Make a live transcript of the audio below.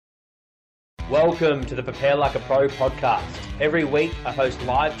Welcome to the Prepare Like a Pro podcast. Every week I host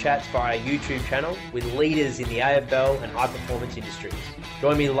live chats via our YouTube channel with leaders in the AFL and high performance industries.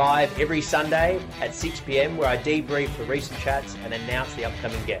 Join me live every Sunday at 6 p.m. where I debrief the recent chats and announce the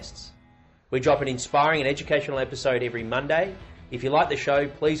upcoming guests. We drop an inspiring and educational episode every Monday. If you like the show,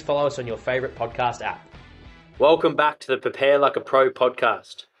 please follow us on your favourite podcast app. Welcome back to the Prepare Like a Pro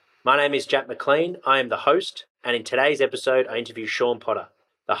podcast. My name is Jack McLean. I am the host, and in today's episode I interview Sean Potter,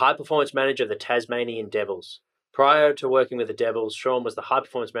 the high performance manager of the Tasmanian Devils. Prior to working with the Devils, Sean was the high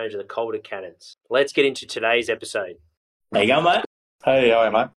performance manager of the Calder Cannons. Let's get into today's episode. There you go, mate. Hey, how are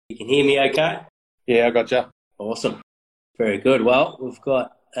you, mate? You can hear me okay? Yeah, I got you. Awesome. Very good. Well, we've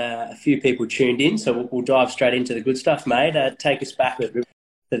got a few people tuned in, so we'll dive straight into the good stuff, mate. Take us back to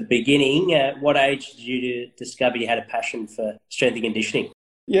the beginning. What age did you discover you had a passion for strength and conditioning?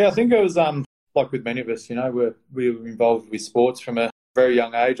 Yeah, I think it was like with many of us, we were involved with sports from a very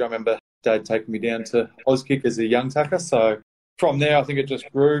young age. I remember Dad taking me down to Auskick as a young tacker. So from there, I think it just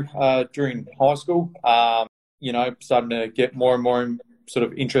grew during high school. Starting to get more and more sort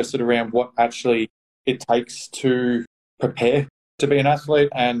of interested around what actually it takes to prepare to be an athlete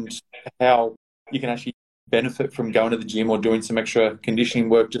and how you can actually benefit from going to the gym or doing some extra conditioning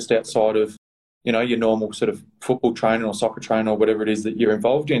work just outside of, your normal sort of football training or soccer training or whatever it is that you're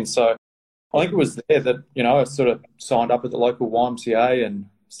involved in. So I think it was there that, I sort of signed up at the local YMCA and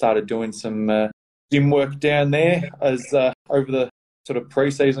started doing some gym work down there as over the sort of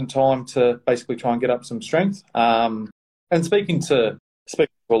pre-season time to basically try and get up some strength. And speaking to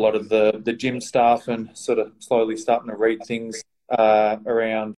a lot of the gym staff and sort of slowly starting to read things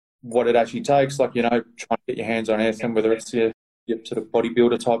around what it actually takes, like, trying to get your hands on anything, whether it's your sort of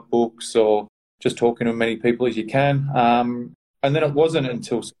bodybuilder type books or just talking to as many people as you can. And then it wasn't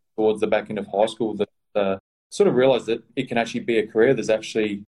until towards the back end of high school that sort of realised that it can actually be a career. There's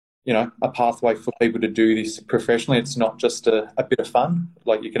actually, a pathway for people to do this professionally. It's not just a bit of fun.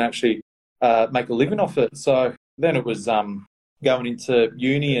 Like, you can actually make a living off it. So then it was going into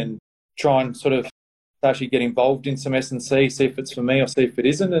uni and try and sort of actually get involved in some S&C, see if it's for me or see if it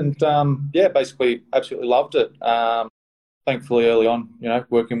isn't. And, basically absolutely loved it. Thankfully, early on,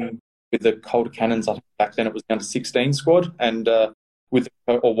 working with the Calder Cannons, I think back then it was down to 16 squad, and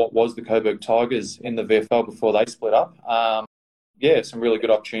what was the Coburg Tigers in the VFL before they split up. Some really good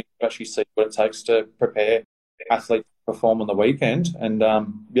opportunity to actually see what it takes to prepare athletes to perform on the weekend. And,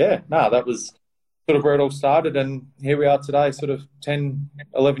 that was sort of where it all started. And here we are today, sort of 10,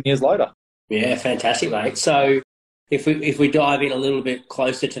 11 years later. Yeah, fantastic, mate. So if we dive in a little bit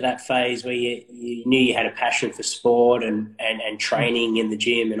closer to that phase where you knew you had a passion for sport and training in the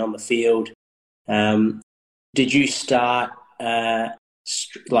gym and on the field, did you start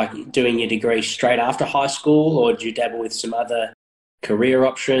doing your degree straight after high school, or did you dabble with some other career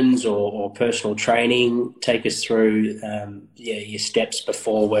options or personal training? Take us through your steps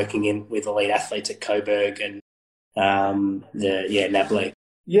before working with elite athletes at Coburg and NAB League.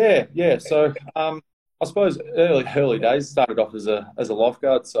 Yeah. So I suppose early days started off as a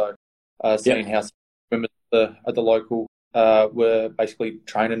lifeguard. So seeing how women at the local were basically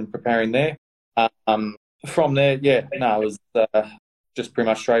training and preparing there. From there, it was just pretty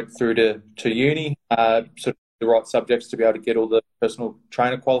much straight through to uni. Sort of the right subjects to be able to get all the personal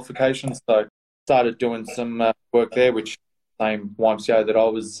trainer qualifications. So started doing some work there, which same YMCA that I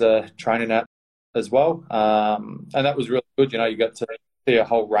was training at as well. And that was really good. You got to see a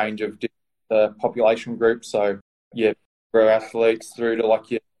whole range of different population groups. So pro athletes through to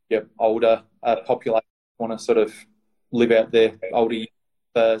like your older population want to sort of live out their older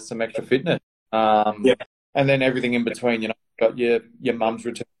years, some extra fitness. And then everything in between, got your mum's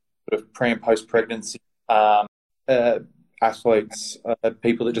return, sort of pre and post pregnancy, athletes,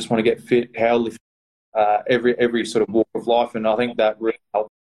 people that just want to get fit, powerlifting, every sort of walk of life. And I think that really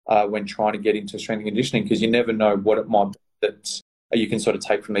helped when trying to get into strength and conditioning, because you never know what it might be that you can sort of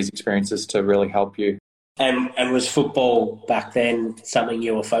take from these experiences to really help you. And was football back then something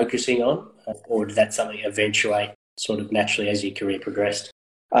you were focusing on, or did that something eventuate sort of naturally as your career progressed?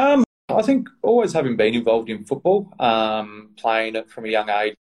 I think always having been involved in football, playing it from a young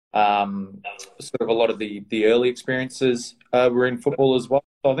age, sort of a lot of the early experiences were in football as well.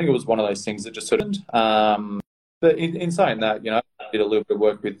 So I think it was one of those things that just sort of, but in saying that, I did a little bit of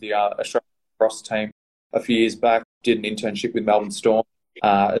work with the Australian Cross team a few years back, did an internship with Melbourne Storm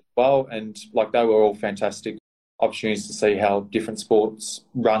as well. And they were all fantastic opportunities to see how different sports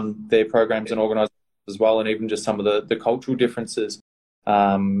run their programs and organisations as well, and even just some of the cultural differences.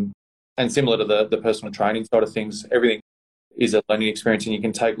 And similar to the personal training side of things, everything is a learning experience, and you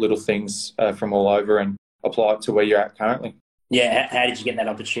can take little things from all over and apply it to where you're at currently. Yeah, how did you get that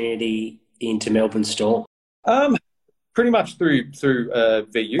opportunity into Melbourne Storm? Pretty much through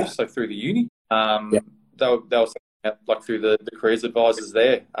VU, so through the uni. They were setting up, like, through the careers advisors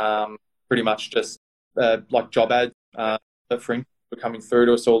there. Pretty much just like job ads that Fringe were coming through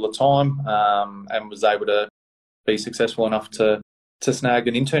to us all the time, and was able to be successful enough to snag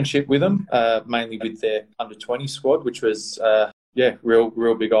an internship with them, mainly with their under-20 squad, which was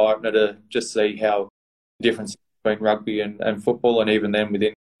real big eye opener to just see how the difference between rugby and football, and even then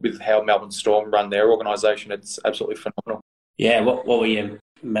with how Melbourne Storm run their organisation, it's absolutely phenomenal. Yeah, what were your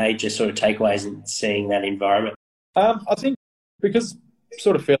major sort of takeaways in seeing that environment? I think because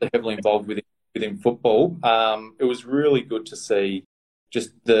sort of fairly heavily involved within football, it was really good to see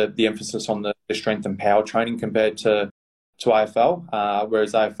just the emphasis on the strength and power training compared to AFL,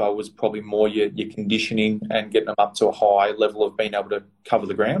 whereas AFL was probably more your conditioning and getting them up to a high level of being able to cover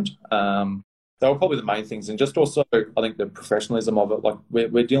the ground. They were probably the main things. And just also, I think the professionalism of it, like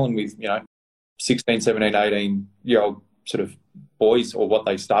we're dealing with, 16, 17, 18-year-old sort of boys, or what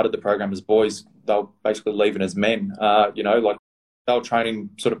they started the program as boys, they'll basically leaving as men, like they were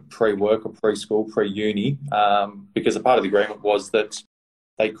training sort of pre-work or pre-school, pre-uni, because a part of the agreement was that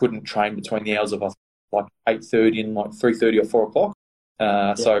they couldn't train between the hours of like 8:30 and like 3:30 or 4 o'clock.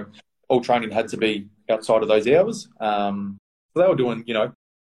 So all training had to be outside of those hours. So they were doing,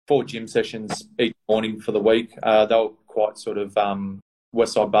 4 gym sessions each morning for the week. They were quite sort of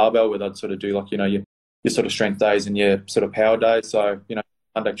Westside Barbell, where they'd sort of do like, your sort of strength days and your sort of power days. So,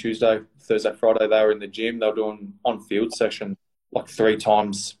 Monday, Tuesday, Thursday, Friday, they were in the gym. They were doing on-field sessions like 3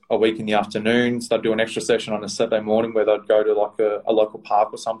 times a week in the afternoons. They'd do an extra session on a Saturday morning where they'd go to like a local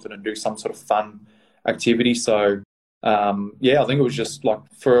park or something and do some sort of fun activity. So, I think it was just like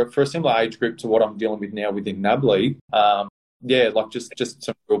for a similar age group to what I'm dealing with now within NAB, like just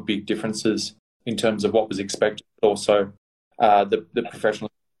some real big differences in terms of what was expected, but also the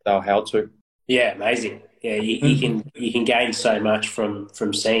professionals they were held to. Yeah, amazing. Yeah, you can gain so much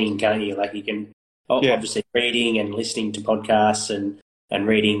from seeing, can't you? Like you can obviously reading and listening to podcasts and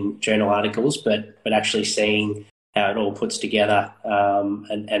reading journal articles, but actually seeing how it all puts together,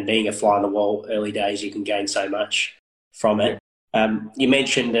 and being a fly on the wall early days, you can gain so much from it. You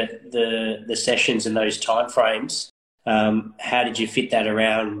mentioned that the sessions and those timeframes. How did you fit that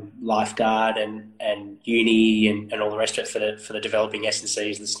around lifeguard and uni and all the rest of it for the developing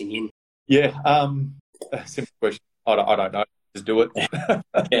S&Cs listening in? Yeah, simple question. I don't know. Just do it.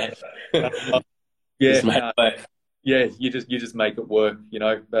 You just make it work.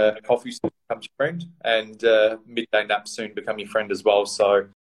 Coffee soon becomes your friend, and midday naps soon become your friend as well. So,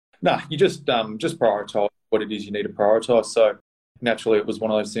 you just prioritise what it is you need to prioritise. So naturally, it was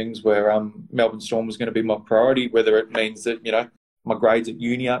one of those things where Melbourne Storm was going to be my priority, whether it means that my grades at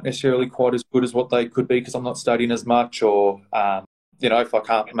uni aren't necessarily quite as good as what they could be because I'm not studying as much, or if I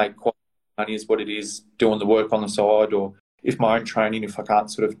can't make quite money as what it is doing the work on the side, or if my own training, if I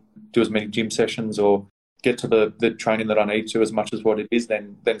can't sort of do as many gym sessions or get to the training that I need to as much as what it is,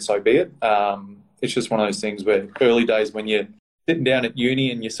 then so be it. It's just one of those things where early days when you're sitting down at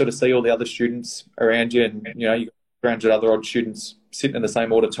uni and you sort of see all the other students around you, and you've got 300 other odd students sitting in the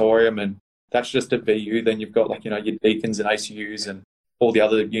same auditorium, and that's just at VU. Then you've got your Deacons and ACUs and all the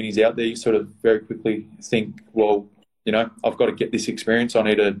other unis out there. You sort of very quickly think, well, I've got to get this experience. I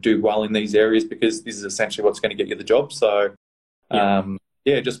need to do well in these areas because this is essentially what's going to get you the job. So,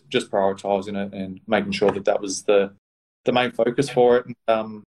 just prioritising it and making sure that was the main focus for it.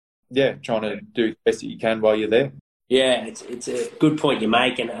 And, trying to do the best that you can while you're there. Yeah, it's a good point you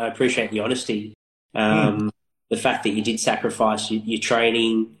make, and I appreciate the honesty. The fact that you did sacrifice your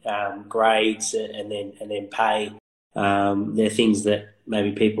training, grades, and then pay. They're things that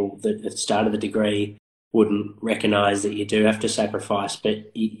maybe people that have started the degree wouldn't recognise that you do have to sacrifice,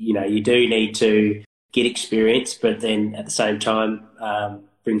 but you do need to get experience, but then at the same time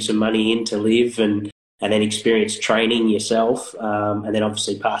bring some money in to live and then experience training yourself, and then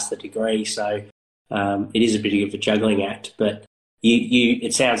obviously pass the degree. So it is a bit of a juggling act, but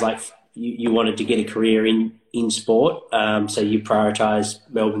it sounds like you wanted to get a career in sport, so you prioritise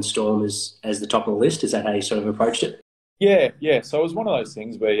Melbourne Storm as the top of the list. Is that how you sort of approached it? Yeah. So it was one of those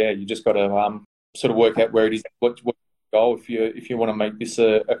things where you just got to sort of work out where it is, what goal. If you want to make this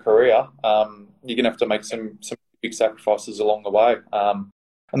a career, you're gonna have to make some big sacrifices along the way,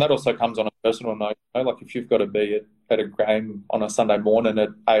 and that also comes on a personal note. Like if you've got to be at a game on a Sunday morning at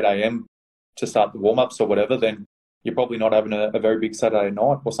 8 a.m. to start the warm-ups or whatever, then you're probably not having a very big Saturday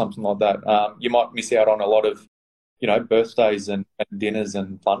night or something like that. You might miss out on a lot of birthdays and dinners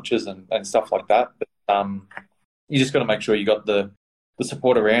and lunches and stuff like that, but you just got to make sure you got the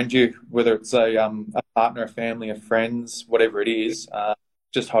support around you, whether it's a partner, a family, a friends, whatever it is.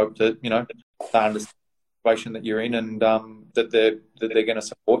 just hope that, you know, they understand the situation that you're in, and that they're going to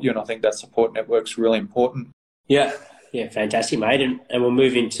support you. And I think that support network's really important. Yeah, fantastic, mate. And we'll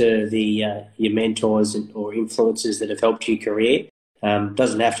move into the your mentors or influences that have helped your career.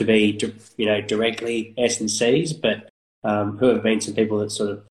 Doesn't have to be, you know, directly S&Cs, but who have been some people that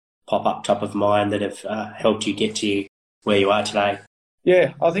sort of pop up top of mind that have helped you get to where you are today?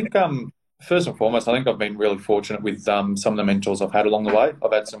 Yeah, I think first and foremost, I think I've been really fortunate with some of the mentors I've had along the way.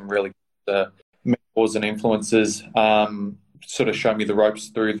 I've had some really good mentors and influences sort of show me the ropes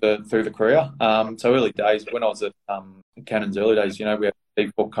through the career. So early days, when I was at Cannon's early days, you know, we had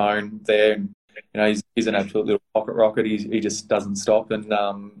Steve Falcone there, and you know, he's an absolute little pocket rocket. He just doesn't stop, and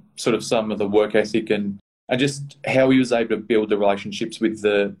sort of some of the work ethic and just how he was able to build the relationships with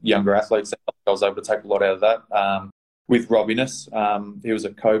the younger athletes. I was able to take a lot out of that. With Rob Innes, he was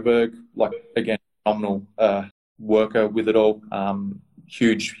at Coburg, like, again, phenomenal worker with it all.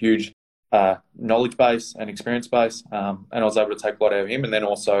 Huge knowledge base and experience base, and I was able to take a lot out of him. And then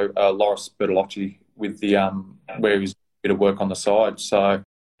also Loris Bertolocci with the where he was a bit of work on the side. So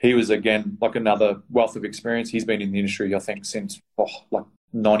he was, again, like another wealth of experience. He's been in the industry, I think, since like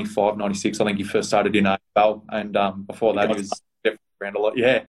 95, 96. I think he first started in AFL, and before that he was definitely around a lot.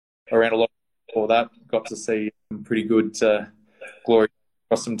 Yeah, around a lot before that. Got to see some pretty good glory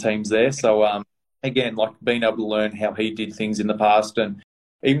across some teams there. So again, like being able to learn how he did things in the past, and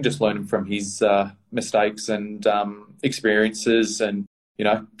even just learning from his mistakes and experiences, and, you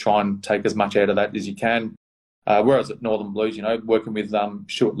know, try and take as much out of that as you can. Whereas at Northern Blues, you know, working with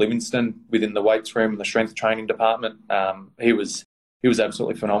Stuart Livingston within the weights room and the strength training department, he was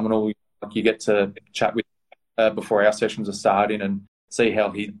absolutely phenomenal. Like, you get to chat with before our sessions are starting and see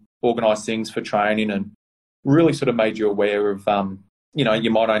how he organised things for training, and really sort of made you aware of, you know, you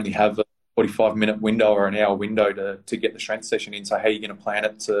might only have a 45-minute window or an hour window to get the strength session in. So how are you going to plan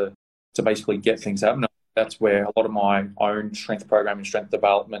it to basically get things happening? That's where a lot of my own strength programming, strength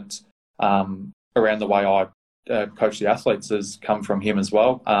development around the way I coach the athletes has come from him as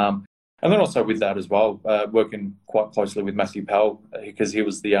well. And then also with that as well, working quite closely with Matthew Pell, because he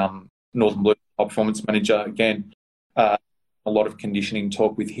was the Northern Blues performance manager. Again, a lot of conditioning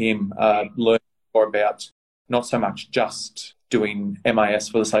talk with him, learning more about not so much just doing MAS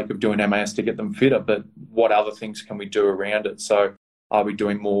for the sake of doing MAS to get them fitter, but what other things can we do around it? So are we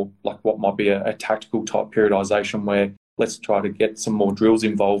doing more like what might be a tactical type periodisation, where let's try to get some more drills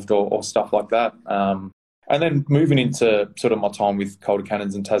involved or stuff like that. And then moving into sort of my time with Calder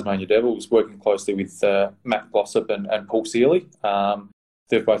Cannons and Tasmania Devils, working closely with Matt Glossop and Paul Seeley.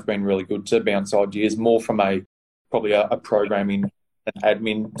 They've both been really good to bounce ideas, more from probably a programming and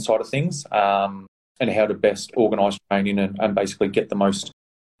admin side of things, and how to best organise training and basically get the most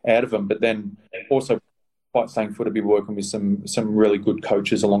out of them. But then also quite thankful to be working with some really good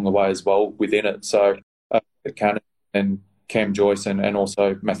coaches along the way as well within it. So Cannon and Cam Joyce and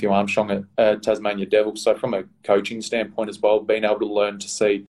also Matthew Armstrong at Tasmania Devils. So from a coaching standpoint as well, being able to learn to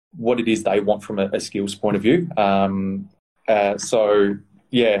see what it is they want from a skills point of view. So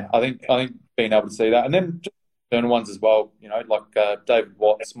yeah, I think being able to see that, and then just external ones as well, you know, like David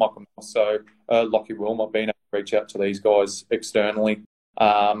Watts, Michael Mosso, Lockie Wilmot, being able to reach out to these guys externally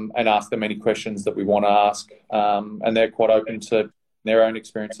and ask them any questions that we want to ask, and they're quite open to their own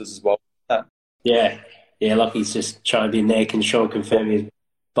experiences as well. Yeah, Lockie's just chimed in there. Can Sean confirm he's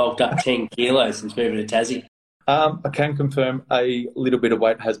bulked up 10 kilos since moving to Tassie? I can confirm a little bit of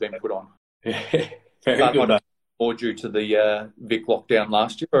weight has been put on. Very good. Or due to the Vic lockdown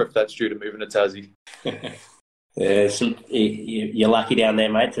last year, or if that's due to moving to Tassie. You're lucky down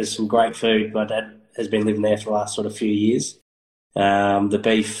there, mate. There's some great food. My dad has been living there for the last sort of few years. The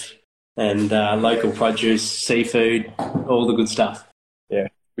beef and local produce, seafood, all the good stuff. Yeah,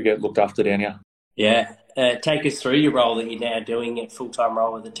 we get looked after down here. Yeah. Take us through your role that you're now doing, a full-time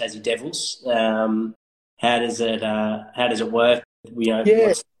role with the Tassie Devils. How does it work? You know,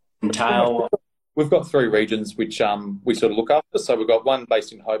 what's it entail? We've got 3 regions which we sort of look after. So we've got one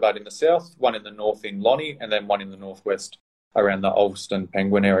based in Hobart in the south, one in the north in Lonnie, and then one in the northwest around the Ulston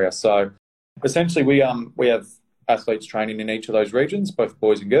Penguin area. So essentially we have athletes training in each of those regions, both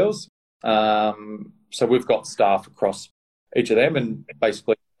boys and girls. So we've got staff across each of them, and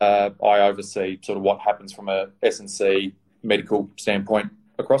basically I oversee sort of what happens from a S&C medical standpoint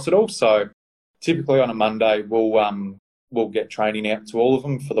across it all. So typically on a Monday we'll get training out to all of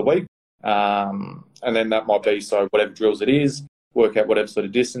them for the week. And then that might be, so whatever drills it is, work out whatever sort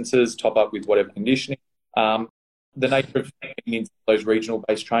of distances, top up with whatever conditioning. The nature of in those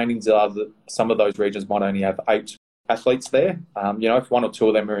regional-based trainings are that some of those regions might only have 8 athletes there. You know, if 1 or 2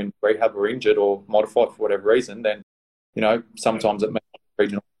 of them are in rehab or injured or modified for whatever reason, then, you know, sometimes it means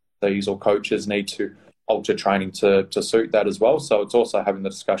regional these or coaches need to alter training to suit that as well. So it's also having the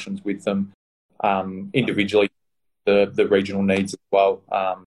discussions with them individually, the regional needs as well,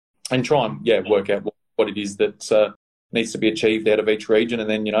 and try and work out what it is that needs to be achieved out of each region. And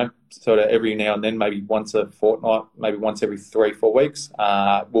then, sort of every now and then, maybe once a fortnight, maybe once every 3-4 weeks,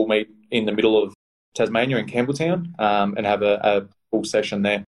 we'll meet in the middle of Tasmania in Campbelltown and have a full session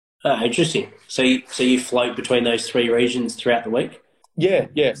there. Oh, interesting. So you float between those 3 regions throughout the week?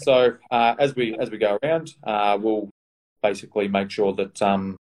 Yeah. So as we go around, we'll basically make sure that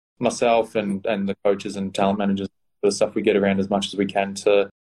myself and the coaches and talent managers, the stuff, we get around as much as we can to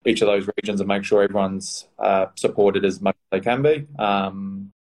each of those regions and make sure everyone's supported as much as they can be.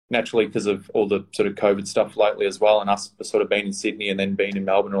 Naturally, because of all the sort of COVID stuff lately as well, and us sort of being in Sydney and then being in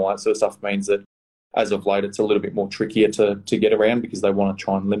Melbourne and all that sort of stuff, means that as of late it's a little bit more trickier to get around because they want to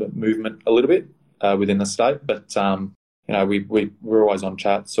try and limit movement a little bit within the state. But we're always on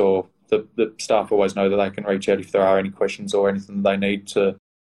chats, or the staff always know that they can reach out if there are any questions or anything they need to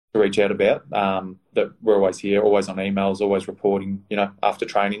reach out about. That we're always here, always on emails, always reporting, after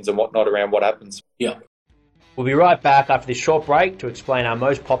trainings and whatnot around what happens. Yeah. We'll be right back after this short break to explain our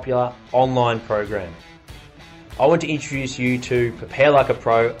most popular online program. I want to introduce you to Prepare Like a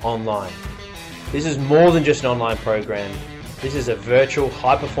Pro Online. This is more than just an online program. This is a virtual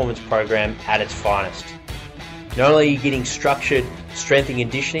high-performance program at its finest. Not only are you getting structured strength and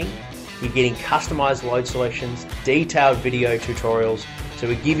conditioning, you're getting customized load selections, detailed video tutorials, so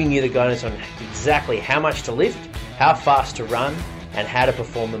we're giving you the guidance on exactly how much to lift, how fast to run, and how to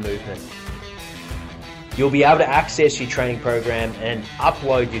perform the movement. You'll be able to access your training program and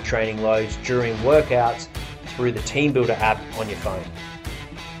upload your training loads during workouts through the TeamBuilder app on your phone.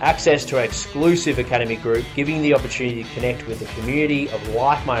 Access to our exclusive academy group, giving you the opportunity to connect with a community of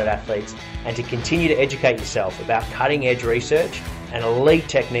like-minded athletes and to continue to educate yourself about cutting-edge research and elite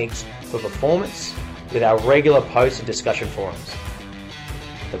techniques for performance with our regular posts and discussion forums.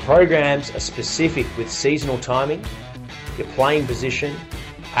 The programs are specific with seasonal timing, your playing position,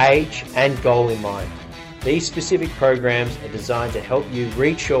 age and goal in mind. These specific programs are designed to help you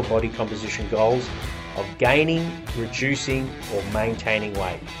reach your body composition goals of gaining, reducing or maintaining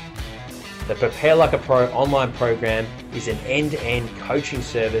weight. The Prepare Like a Pro online program is an end-to-end coaching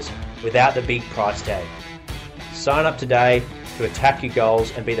service without the big price tag. Sign up today to attack your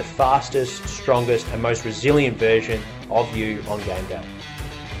goals and be the fastest, strongest and most resilient version of you on game day.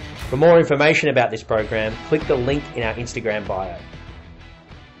 For more information about this program, click the link in our Instagram bio.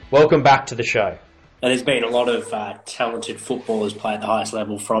 Welcome back to the show. Now, there's been a lot of talented footballers play at the highest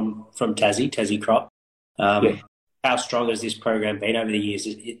level from Tassie Crop. How strong has this program been over the years?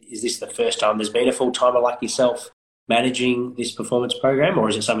 Is this the first time there's been a full-timer like yourself managing this performance program, or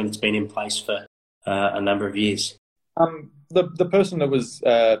is it something that's been in place for a number of years? The person that was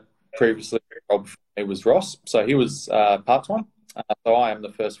previously involved for me was Ross, so he was part-time. So I am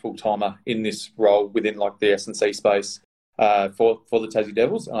the first full-timer in this role within the S&C space for the Tassie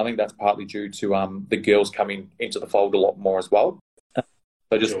Devils, and I think that's partly due to the girls coming into the fold a lot more as well.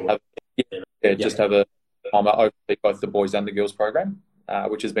 So just have a timer oversee both the boys and the girls program,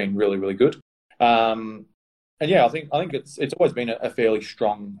 which has been really, really good. And I think it's always been a fairly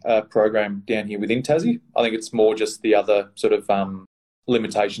strong program down here within Tassie. I think it's more just the other sort of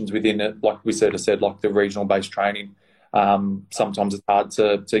limitations within it, like we said, like the regional based training. Sometimes it's hard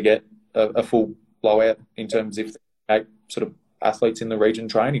to get a full blowout in terms of sort of athletes in the region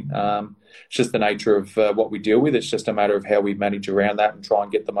training. It's just the nature of what we deal with. It's just a matter of how we manage around that and try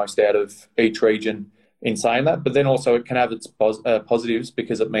and get the most out of each region in saying that. But then also it can have its positives,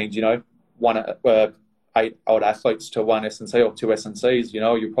 because it means, 8 odd athletes to one S&C or 2 S&Cs,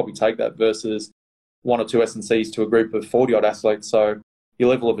 you'll probably take that versus 1 or 2 S&Cs to a group of 40 odd athletes. So your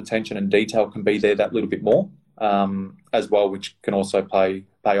level of attention and detail can be there that little bit more as well, which can also pay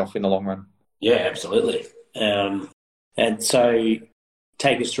off in the long run. Yeah, absolutely. And so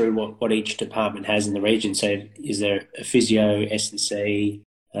take us through what each department has in the region. So is there a physio, S&C?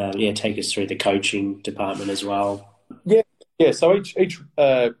 Take us through the coaching department as well. Yeah. So each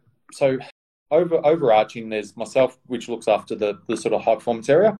overarching, there's myself, which looks after the sort of high performance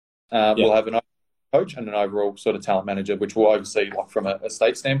area. We'll have an coach and an overall sort of talent manager, which will oversee from a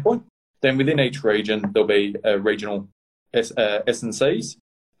state standpoint. Then within each region, there'll be a regional S&Cs.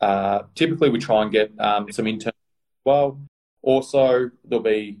 Typically, we try and get some interns as well. Also, there'll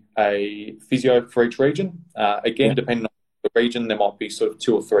be a physio for each region. Depending on the region, there might be sort of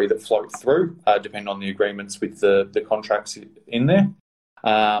 2 or 3 that float through, depending on the agreements with the contracts in there.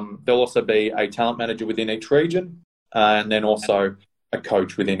 There'll also be a talent manager within each region, and then also a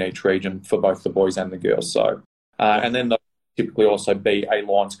coach within each region for both the boys and the girls. So, and then typically also be a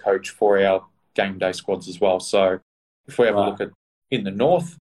lines coach for our game day squads as well. So if we have a look at in the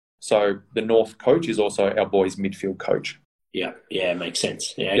north, so the north coach is also our boys midfield coach. Yeah, makes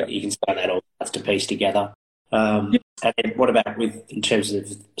sense. Yeah, you can start that all have to piece together. And then what about in terms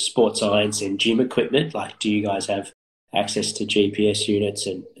of sports science and gym equipment? Like, do you guys have access to GPS units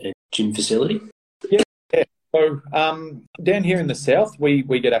and gym facility? Yeah. So down here in the south, we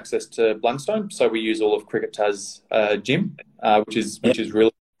get access to Blundstone. So we use all of Cricket Tas gym, which is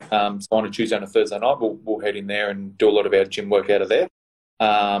really so on a Tuesday and a Thursday night, we'll head in there and do a lot of our gym work out of there.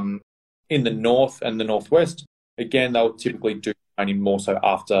 In the north and the northwest, again, they'll typically do training more so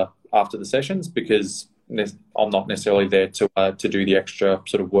after the sessions, because I'm not necessarily there to do the extra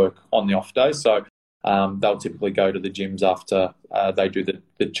sort of work on the off day. So they'll typically go to the gyms after they do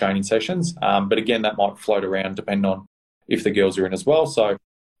the training sessions. But again, that might float around depending on if the girls are in as well. So if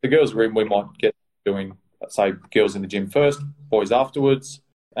the girls are in, we might get doing, say, girls in the gym first, boys afterwards,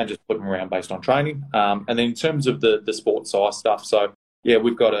 and just flip them around based on training. And then in terms of the sports size stuff, so yeah,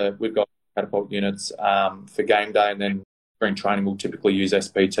 we've got catapult units for game day, and then during training we'll typically use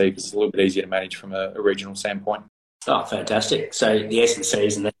SPT because it's a little bit easier to manage from a regional standpoint. Oh, fantastic. So the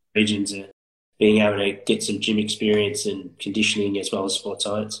S&Cs and the regions are being able to get some gym experience and conditioning as well as sports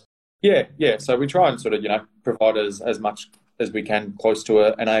science. Yeah. So we try and sort of, provide as much as we can close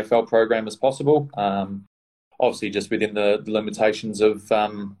to an AFL program as possible. Obviously just within the limitations of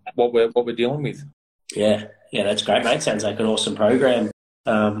what we're dealing with. Yeah, that's great, mate. Sounds like an awesome program.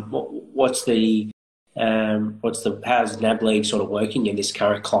 How's NAB League sort of working in this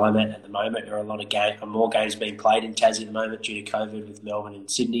current climate at the moment? Are a lot of more games being played in Tassie at the moment due to COVID with Melbourne and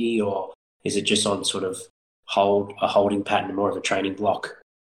Sydney, or is it just on sort of a holding pattern, more of a training block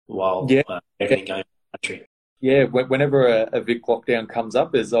while everything going in the country? Yeah, whenever a Vic lockdown comes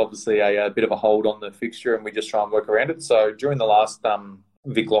up, there's obviously a bit of a hold on the fixture, and we just try and work around it. So during the last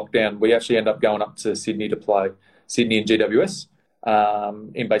Vic lockdown, we actually end up going up to Sydney to play Sydney and GWS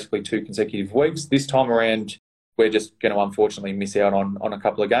in basically 2 consecutive weeks. This time around, we're just going to unfortunately miss out on a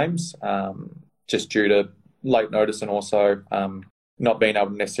couple of games just due to late notice, and also not being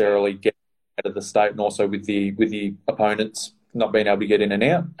able to necessarily get out of the state, and also with the opponents not being able to get in and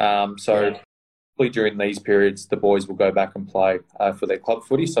out. During these periods, the boys will go back and play for their club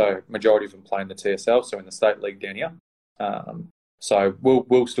footy. So majority of them play in the TSL, so in the state league down here. So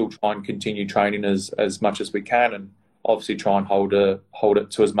we'll still try and continue training as much as we can, and obviously try and hold it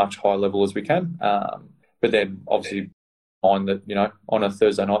to as much high level as we can. But then obviously on on a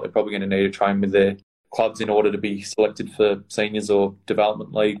Thursday night, they're probably going to need to train with their clubs in order to be selected for seniors or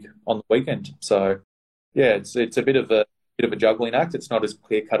development league on the weekend. So yeah, it's a bit of a juggling act. It's not as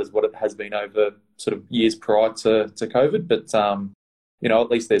clear cut as what it has been over sort of years prior to COVID, but at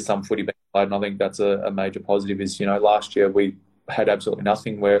least there's some footy being played, and I think that's a major positive. Is last year we had absolutely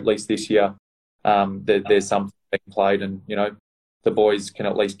nothing, where at least this year there's something being played, and the boys can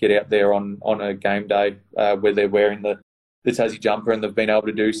at least get out there on a game day where they're wearing the Tassie jumper, and they've been able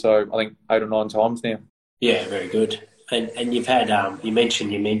to do so I think 8 or 9 times now. Yeah, very good. And you've had you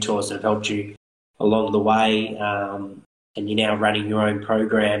mentioned your mentors that have helped you along the way. And you're now running your own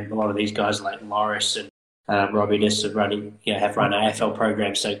program. A lot of these guys like Morris and Robbie Ness have run AFL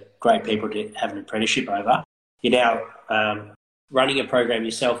programs, so great people to have an apprenticeship over. You're now running a program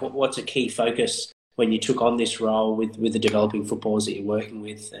yourself. What's a key focus when you took on this role with the developing footballers that you're working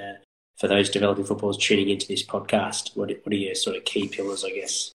with? For those developing footballers tuning into this podcast, what are your sort of key pillars, I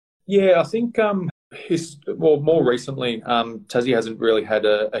guess? Yeah, I think more recently, Tassie hasn't really had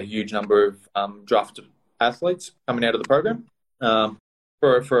a huge number of drafted athletes coming out of the program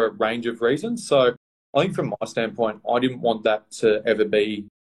for a range of reasons. So I think from my standpoint, I didn't want that to ever be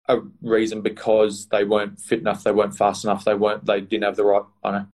a reason because they weren't fit enough, they weren't fast enough, they didn't have the right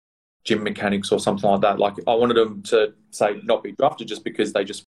gym mechanics or something like that. Like, I wanted them to say not be drafted just because they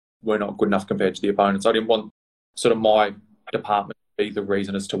just were not good enough compared to the opponents. I didn't want sort of my department to be the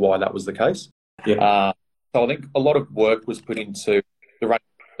reason as to why that was the case. Yeah. So I think a lot of work was put into the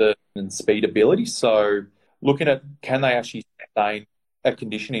running and speed ability. So looking at, can they actually sustain a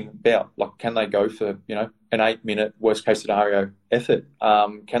conditioning bout? Like, can they go for, an 8-minute worst case scenario effort?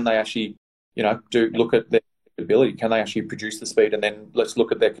 Can they actually, look at their ability? Can they actually produce the speed? And then let's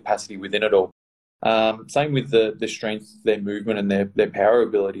look at their capacity within it all. Same with the strength, their movement and their power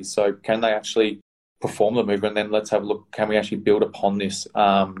abilities. So can they actually perform the movement? And then let's have a look, can we actually build upon this?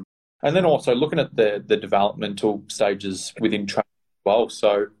 And then also looking at the developmental stages within training as well.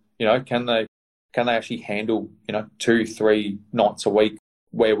 So, can they actually handle, 2-3 nights a week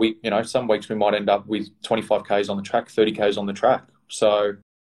where we, some weeks we might end up with 25 Ks on the track, 30 Ks on the track. So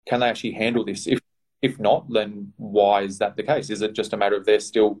can they actually handle this? If if not, then why is that the case? Is it just a matter of they're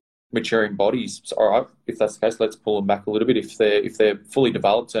still maturing bodies? So, all right, if that's the case, let's pull them back a little bit. If they're fully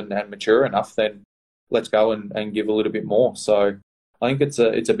developed and mature enough, then let's go and give a little bit more. So I think it's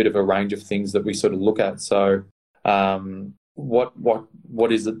a bit of a range of things that we sort of look at. So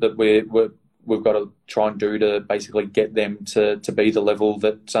what is it that we've got to try and do to basically get them to be the level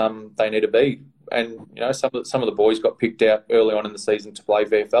that they need to be? And some of the boys got picked out early on in the season to play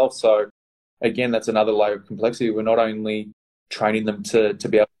VFL. So again, that's another layer of complexity. We're not only training them to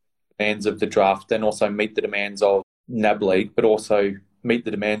be able to meet the demands of the draft, then also meet the demands of NAB League, but also meet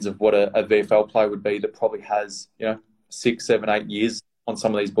the demands of what a VFL player would be that probably has 6, 7, 8 years on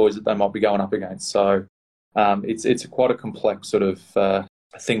some of these boys that they might be going up against. So it's quite a complex sort of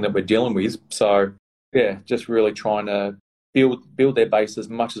thing that we're dealing with. So yeah, just really trying to build their base as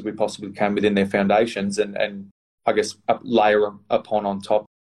much as we possibly can within their foundations, and I guess layer upon on top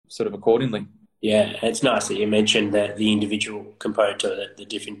sort of accordingly. Yeah, it's nice that you mentioned that the individual component to it, the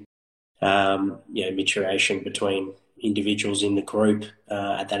different maturation between individuals in the group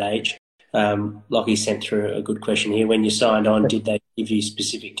at that age. Lockie sent through a good question here. When you signed on, did they give you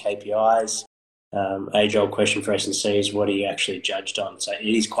specific KPIs? Age-old question for S&C is, what are you actually judged on? So it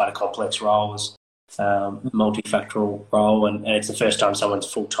is quite a complex role, multifactorial role, and it's the first time someone's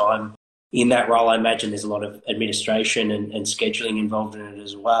full-time in that role. I imagine there's a lot of administration and scheduling involved in it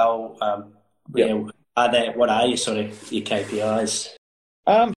as well. What are your sort of your KPIs?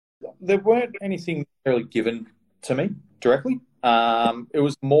 There weren't anything really given to me directly. It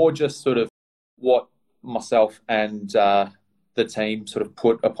was more just sort of what myself and the team sort of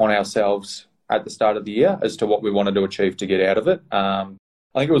put upon ourselves at the start of the year as to what we wanted to achieve to get out of it.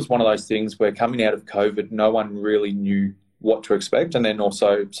 I think it was one of those things where coming out of COVID, no one really knew what to expect. And then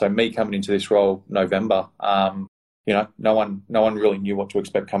also, so me coming into this role November, no one really knew what to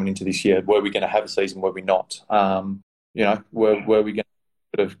expect coming into this year. Were we going to have a season? Were we not? Were we going to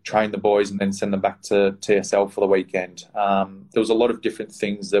sort of train the boys and then send them back to TSL for the weekend? There was a lot of different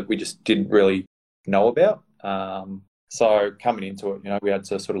things that we just didn't really know about. So coming into it, we had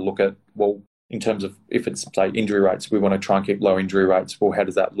to sort of look at, well, in terms of if it's, say, injury rates, we want to try and keep low injury rates. Well, how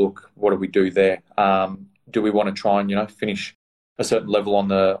does that look? What do we do there? Do we want to try and, finish a certain level on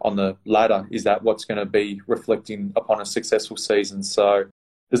the ladder? Is that what's going to be reflecting upon a successful season? So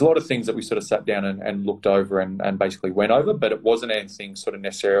there's a lot of things that we sort of sat down and looked over and basically went over, but it wasn't anything sort of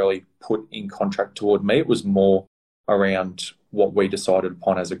necessarily put in contract toward me. It was more around what we decided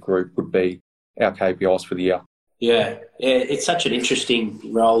upon as a group would be our KPIs for the year. Yeah, it's such an interesting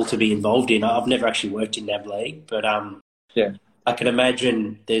role to be involved in. I've never actually worked in NAB League, but I can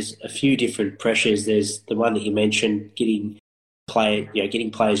imagine there's a few different pressures. There's the one that you mentioned, getting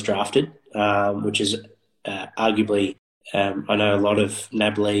players drafted, which is arguably, I know a lot of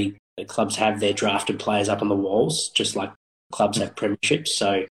NAB League clubs have their drafted players up on the walls, just like clubs have premierships,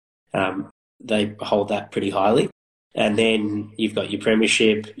 so they hold that pretty highly. And then you've got your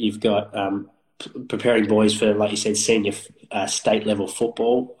premiership, you've got preparing boys for, like you said, senior state level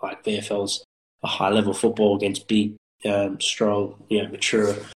football, like VFL's a high level football against big, strong,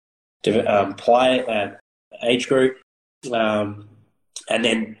 mature player age group. And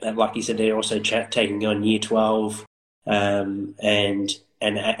then, like you said, they're also taking on year 12 and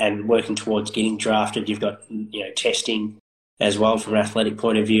working towards getting drafted. You've got testing as well from an athletic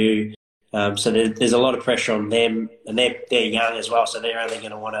point of view. So there's a lot of pressure on them, and they're young as well, so they're only going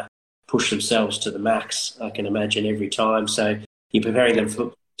to want to push themselves to the max, I can imagine, every time. So you're preparing them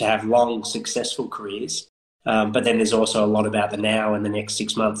to have long, successful careers. But then there's also a lot about the now and the next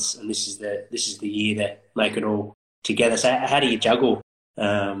 6 months, and this is the year that make it all together. So how do you juggle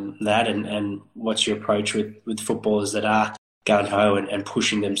that, and what's your approach with footballers that are gung-ho and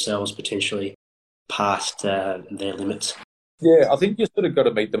pushing themselves potentially past their limits? Yeah, I think you sort of got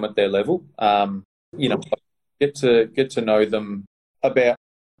to meet them at their level. Get to know them about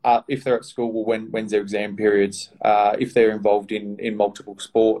if they're at school, well, when's their exam periods? If they're involved in multiple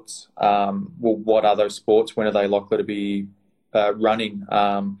sports, what are those sports? When are they likely to be running?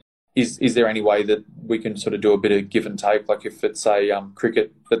 Is there any way that we can sort of do a bit of give and take? Like if it's a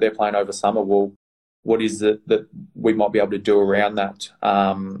cricket that they're playing over summer, well, what is it that we might be able to do around that?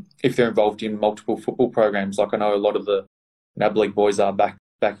 If they're involved in multiple football programs, like I know a lot of the NAB League boys are back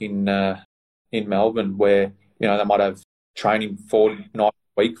in Melbourne, where they might have training 4 nights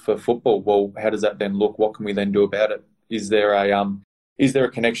a week for football. Well, how does that then look? What can we then do about it? Is there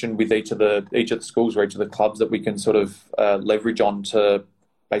a connection with each of the schools or each of the clubs that we can sort of leverage on to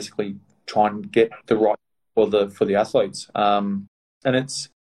basically try and get the right for the athletes? And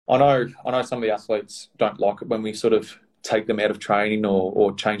I know some of the athletes don't like it when we sort of take them out of training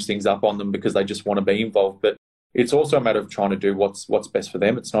or change things up on them because they just want to be involved. But it's also a matter of trying to do what's best for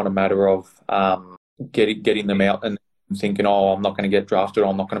them. It's not a matter of getting them out and thinking, oh, I'm not going to get drafted, or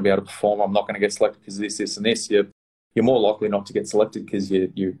I'm not going to be able to perform, or I'm not going to get selected because this, and this. You're more likely not to get selected because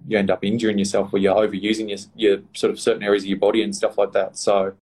you end up injuring yourself, or you're overusing your sort of certain areas of your body and stuff like that.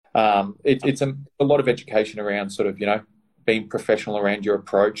 So it's a lot of education around sort of, being professional around your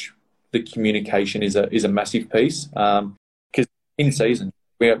approach. The communication is a massive piece because in season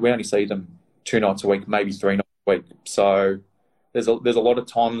we only see them 2 nights a week, maybe 3 nights a week. So there's a lot of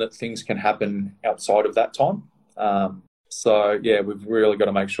time that things can happen outside of that time. So yeah, we've really got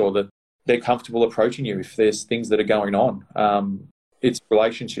to make sure that they're comfortable approaching you if there's things that are going on. It's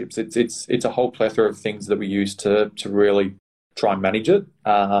relationships. It's a whole plethora of things that we use to really try and manage it,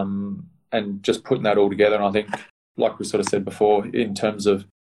 and just putting that all together. And I think, like we sort of said before, in terms of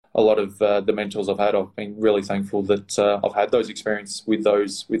a lot of the mentors I've had, I've been really thankful that I've had those experiences with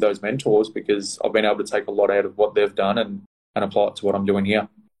those mentors, because I've been able to take a lot out of what they've done and apply it to what I'm doing here.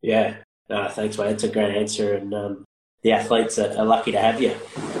 Yeah, no, thanks, mate. It's a great answer, and the athletes are lucky to have you.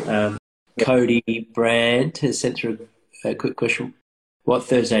 Cody Brand has sent through a quick question. What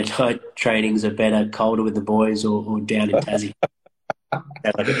Thursday night trainings are better, Calder with the boys or down in Tassie?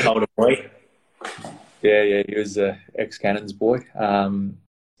 Sounds like a Calder boy. Yeah, he was ex-Cannons boy. I'm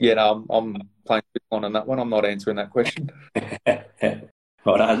playing on that one. I'm not answering that question.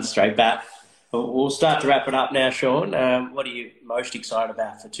 Well done, straight back. We'll start to wrap it up now, Sean. What are you most excited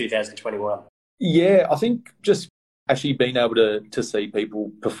about for 2021? Yeah, I think just actually being able to see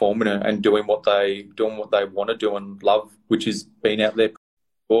people performing and doing what they want to do and love, which is being out there,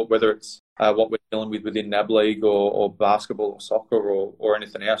 whether it's what we're dealing with within NAB League or basketball or soccer or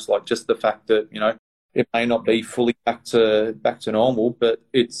anything else. Like, just the fact that, it may not be fully back to normal, but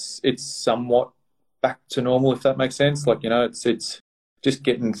it's somewhat back to normal, if that makes sense. Like, it's just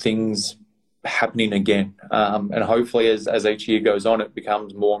getting things happening again, and hopefully as each year goes on, it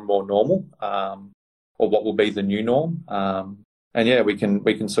becomes more and more normal, or what will be the new norm. And yeah, we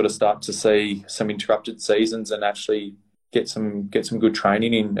can sort of start to see some interrupted seasons and actually get some good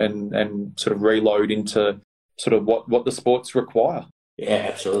training in and sort of reload into sort of what the sports require. Yeah,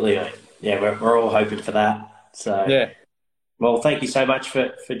 absolutely, mate. Yeah, we're all hoping for that. So yeah. Well, thank you so much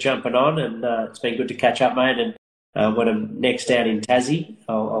for jumping on, and it's been good to catch up, mate. And when I'm next down in Tassie,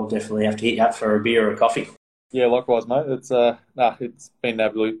 I'll definitely have to hit you up for a beer or a coffee. Yeah, likewise, mate. It's been an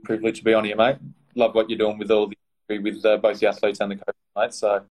absolute privilege to be on here, mate. Love what you're doing with both the athletes and the coaches, mate.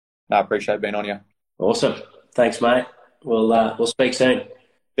 So I appreciate being on here. Awesome. Thanks, mate. We'll speak soon.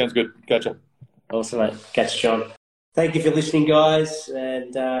 Sounds good. Catch you. Awesome, mate. Catch you, John. Thank you for listening, guys.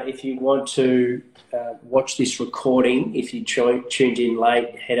 And if you want to watch this recording, if you tuned in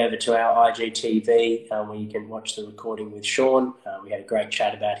late, head over to our IGTV where you can watch the recording with Sean. We had a great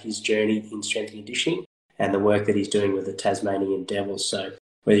chat about his journey in strength and conditioning and the work that he's doing with the Tasmanian Devils. So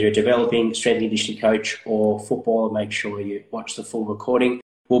whether you're a developing strength and conditioning coach or footballer, make sure you watch the full recording.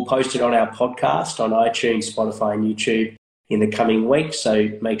 We'll post it on our podcast on iTunes, Spotify and YouTube in the coming weeks. So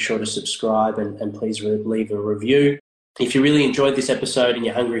make sure to subscribe and please leave a review. If you really enjoyed this episode and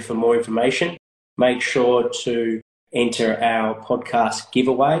you're hungry for more information, make sure to enter our podcast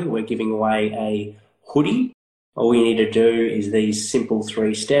giveaway. We're giving away a hoodie. All you need to do is these simple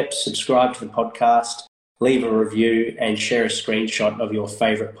 3 steps: subscribe to the podcast, leave a review, and share a screenshot of your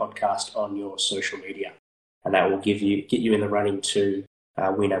favourite podcast on your social media. And that will get you in the running to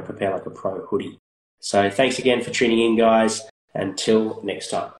win a Prepare Like a Pro hoodie. So thanks again for tuning in, guys. Until next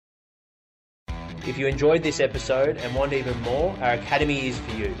time. If you enjoyed this episode and want even more, our Academy is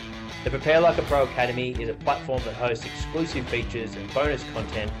for you. The Prepare Like a Pro Academy is a platform that hosts exclusive features and bonus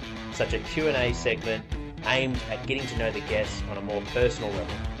content, such as a Q&A segment aimed at getting to know the guests on a more personal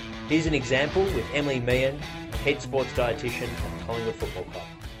level. Here's an example with Emily Meehan, head sports dietitian at Collingwood Football Club.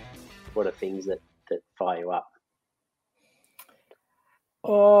 What are things that fire you up?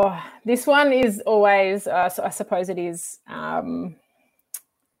 Oh, this one is always, I suppose it is,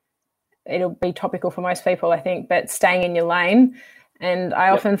 it'll be topical for most people, I think, but staying in your lane. And I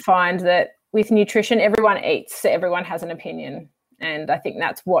often find that with nutrition, everyone eats, so everyone has an opinion. And I think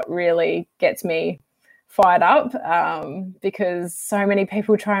that's what really gets me fired up, because so many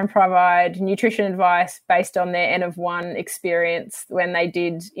people try and provide nutrition advice based on their N of 1 experience when they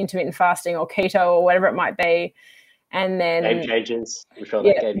did intermittent fasting or keto or whatever it might be. And then game changers, I'm sure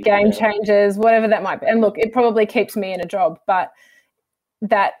game changers, whatever that might be. And look, it probably keeps me in a job, but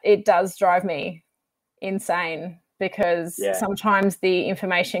that it does drive me insane, because sometimes the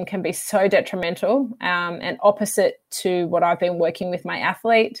information can be so detrimental and opposite to what I've been working with my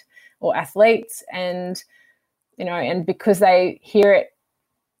athlete or athletes. And you know, and because they hear it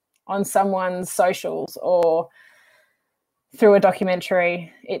on someone's socials or through a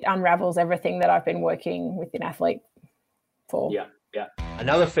documentary, it unravels everything that I've been working with an athlete for. Yeah.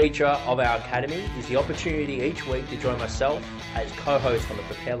 Another feature of our academy is the opportunity each week to join myself as co-host on the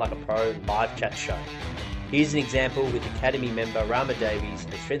Prepare Like a Pro live chat show. Here's an example with Academy member Rama Davies,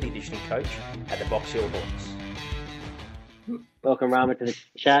 a strength and conditioning coach at the Box Hill Hawks. Welcome, Rama, to the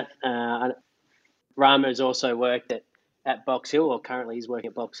chat. Rama has also worked at Box Hill, or currently he's working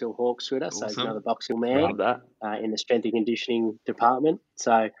at Box Hill Hawks with us, awesome. So he's another Box Hill man in the strength and conditioning department.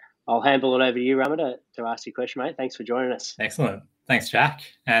 So I'll handle it over to you, Rama, to ask your question, mate. Thanks for joining us. Excellent. Thanks, Jack.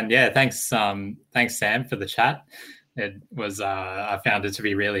 And yeah, thanks Sam, for the chat. It was, I found it to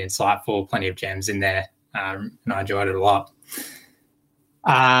be really insightful, plenty of gems in there, and I enjoyed it a lot.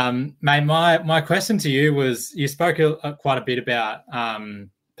 Mate, my question to you was, you spoke quite a bit about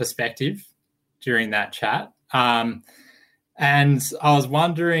perspective during that chat. And I was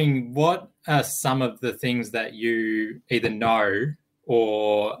wondering, what are some of the things that you either know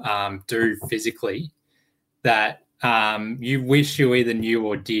or do physically that you wish you either knew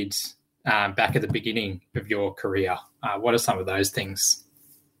or did back at the beginning of your career? What are some of those things?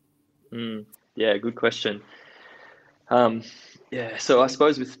 Yeah, good question. So I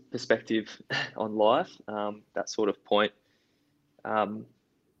suppose with perspective on life, that sort of point,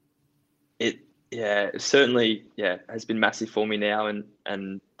 it certainly has been massive for me now,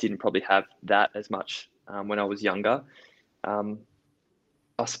 and didn't probably have that as much when I was younger.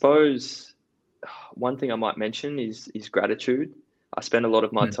 I suppose one thing I might mention is gratitude. I spend a lot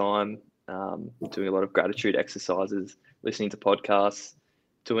of my time doing a lot of gratitude exercises, listening to podcasts,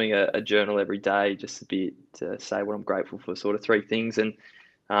 doing a journal every day, just a bit to say what I'm grateful for, sort of 3 things. And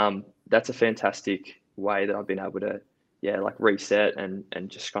that's a fantastic way that I've been able to reset and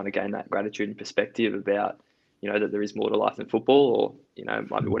just kind of gain that gratitude and perspective about, that there is more to life than football, or, it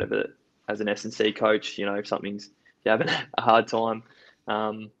might be whatever. As an S&C coach, if something's, you're having a hard time,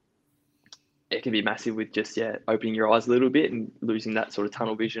 it can be massive with just, opening your eyes a little bit and losing that sort of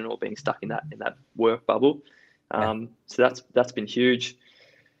tunnel vision, or being stuck in that work bubble. So that's been huge.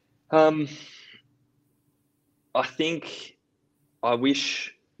 I think I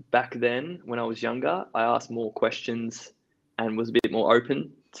wish back then, when I was younger, I asked more questions and was a bit more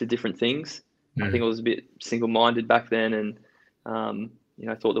open to different things. I think I was a bit single-minded back then, and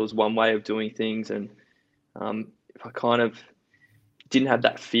I thought there was one way of doing things. And if I kind of didn't have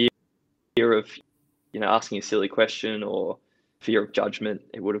that fear of, asking a silly question, or fear of judgment,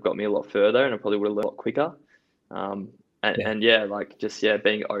 it would have got me a lot further, and I probably would have learned a lot quicker.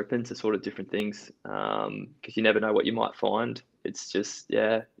 Being open to sort of different things, because you never know what you might find. It's just,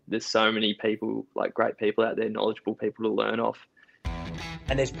 there's so many people, like great people out there, knowledgeable people to learn off.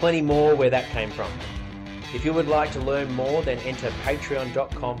 And there's plenty more where that came from. If you would like to learn more, then enter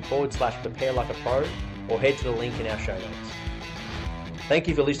patreon.com/Prepare Like a Pro, or head to the link in our show notes. Thank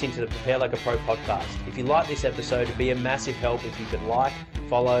you for listening to the Prepare Like a Pro podcast. If you like this episode, it'd be a massive help if you could like,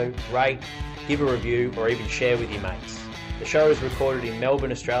 follow, rate, give a review, or even share with your mates. The show is recorded in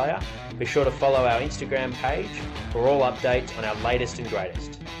Melbourne, Australia. Be sure to follow our Instagram page for all updates on our latest and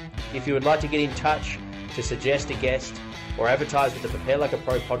greatest. If you would like to get in touch to suggest a guest or advertise with the Prepare Like a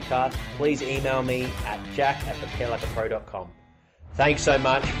Pro podcast, please email me at jack@preparelikeapro.com. Thanks so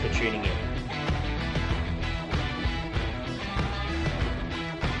much for tuning in.